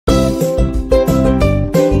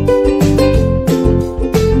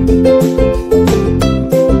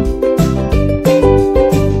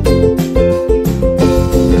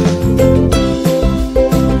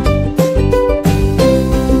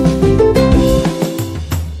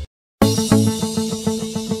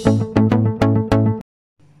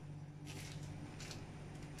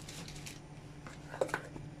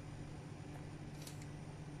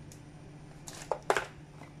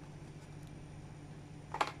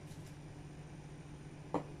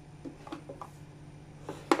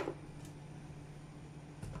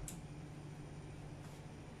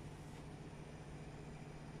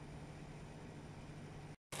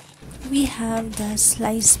we have the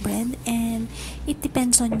sliced bread, and it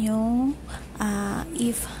depends on you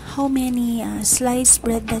if how many sliced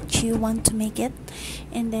bread that you want to make it.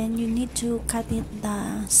 And then you need to cut it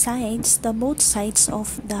the both sides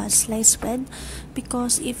of the sliced bread,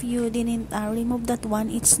 because if you didn't remove that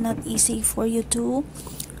one, it's not easy for you to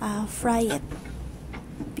fry it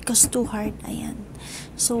because too hard. Ayan,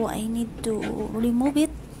 so I need to remove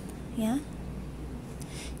it. Yeah,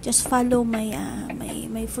 just follow my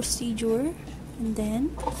my procedure. And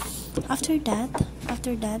then after that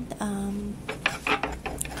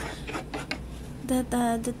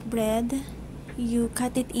that bread, you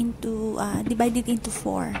cut it into divide it into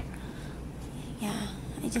 4. Yeah,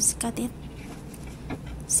 I just cut it,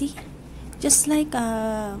 see, just like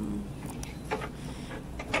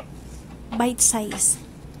bite size.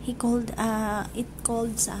 He called it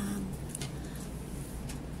called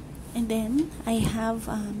and then I have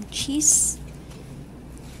cheese.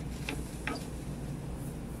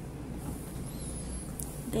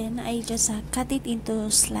 Then I just cut it into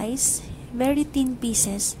slice, very thin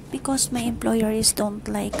pieces, because my employers don't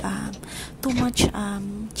like too much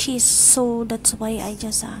cheese, so that's why I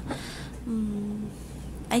just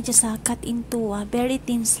cut into very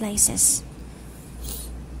thin slices.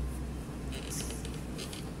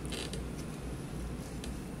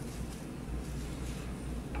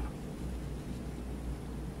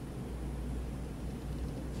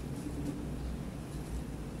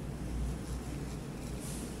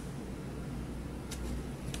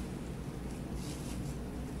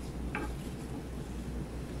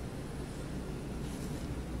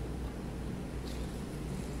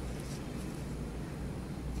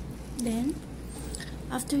 Then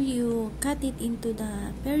after you cut it into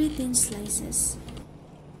the very thin slices,